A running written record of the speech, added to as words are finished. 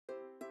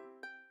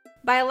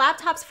By a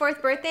laptop's 4th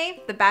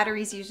birthday, the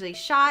battery's usually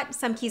shot,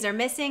 some keys are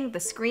missing, the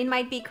screen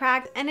might be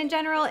cracked, and in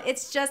general,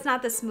 it's just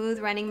not the smooth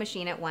running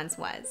machine it once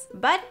was.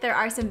 But there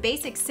are some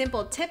basic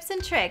simple tips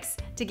and tricks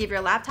to give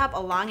your laptop a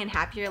long and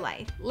happier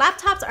life.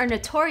 Laptops are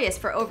notorious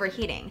for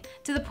overheating,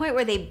 to the point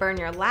where they burn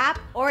your lap,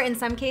 or in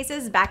some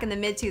cases, back in the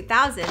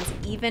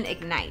mid-2000s, even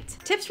ignite.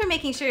 Tips for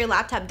making sure your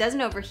laptop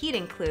doesn't overheat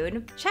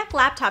include: check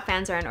laptop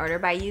fans are in order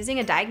by using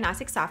a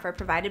diagnostic software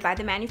provided by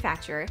the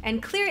manufacturer,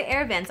 and clear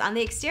air vents on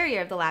the exterior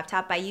of the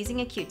laptop by using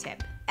a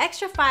Q-tip.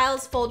 Extra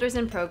files, folders,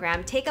 and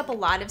programs take up a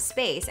lot of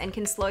space and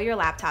can slow your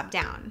laptop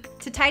down.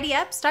 To tidy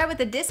up, start with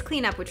a disk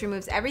cleanup, which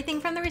removes everything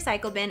from the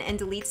recycle bin and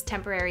deletes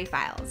temporary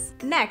files.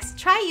 Next,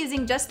 try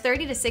using just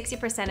 30 to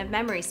 60% of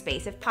memory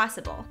space if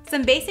possible.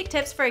 Some basic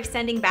tips for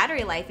extending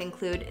battery life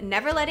include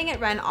never letting it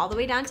run all the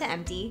way down to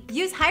empty,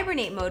 use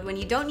hibernate mode when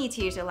you don't need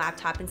to use your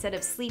laptop instead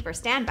of sleep or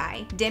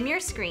standby, dim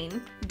your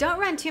screen, don't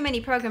run too many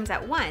programs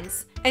at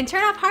once, and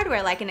turn off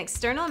hardware like an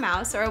external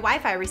mouse or a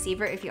Wi-Fi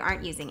receiver if you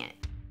aren't using it.